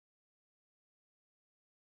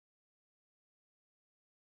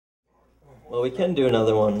Well, we can do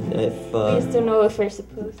another one if. I just don't know if we're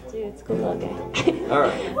supposed to. It's cool, okay. All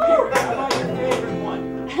right.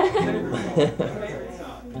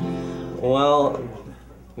 Well,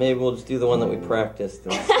 maybe we'll just do the one that we practiced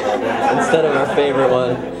instead of our favorite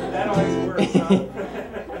one.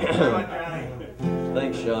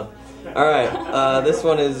 Thanks, Sean. All right, this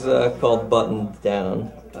one is called Buttoned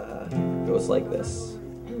Down. It goes like this.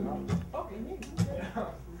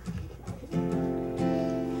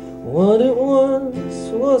 What it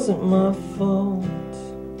was wasn't my fault.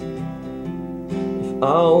 If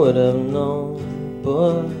I would have known,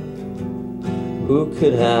 but who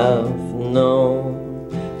could have known?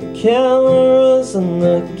 The cameras and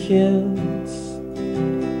the kids,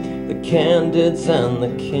 the candids and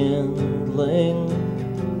the kindling,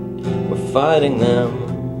 we're fighting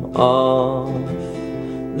them off.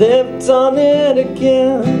 They've done it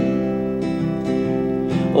again.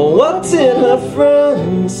 What did her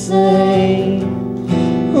friend say?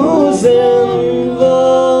 Who's involved?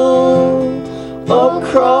 Oh,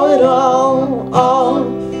 crawl it all off.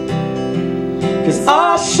 'Cause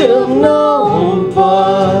I should have known,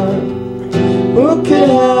 but who could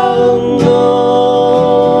have known?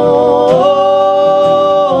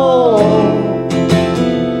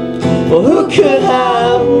 Well, who could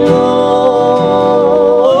have known?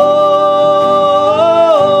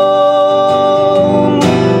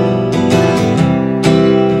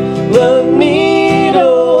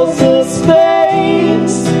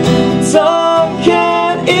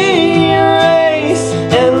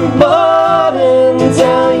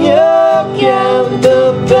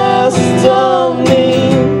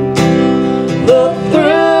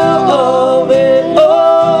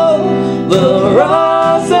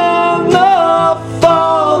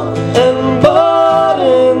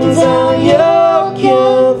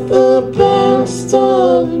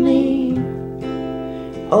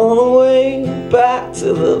 On the way back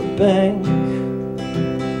to the bank,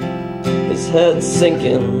 his head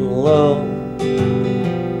sinking low.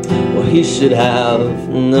 Well, he should have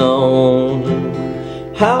known.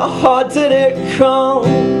 How hard did it come?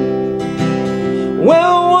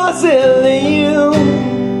 When was it that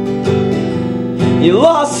you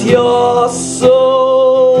lost your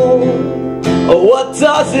soul? Oh, what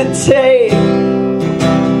does it take?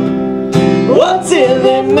 What did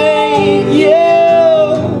they make you?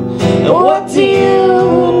 And what do you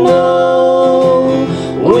know?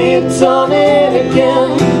 We've done it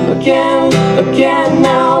again, again, again.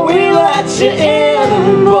 Now we let you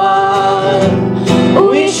in, but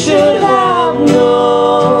we should have known.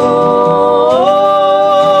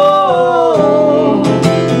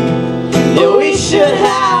 Yeah, we should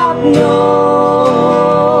have known.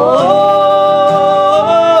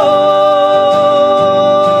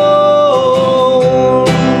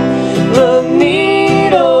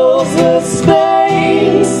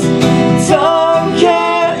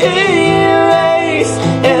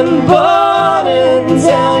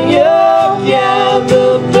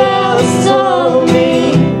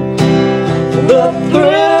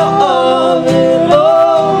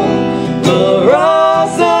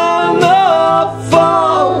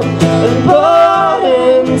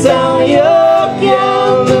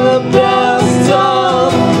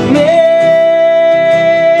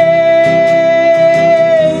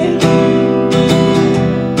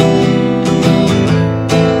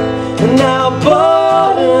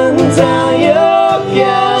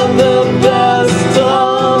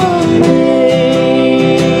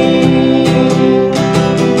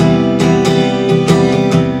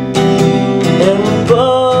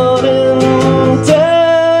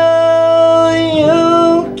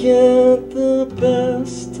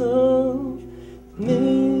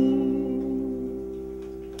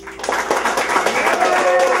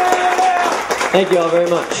 Thank you all very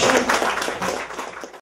much.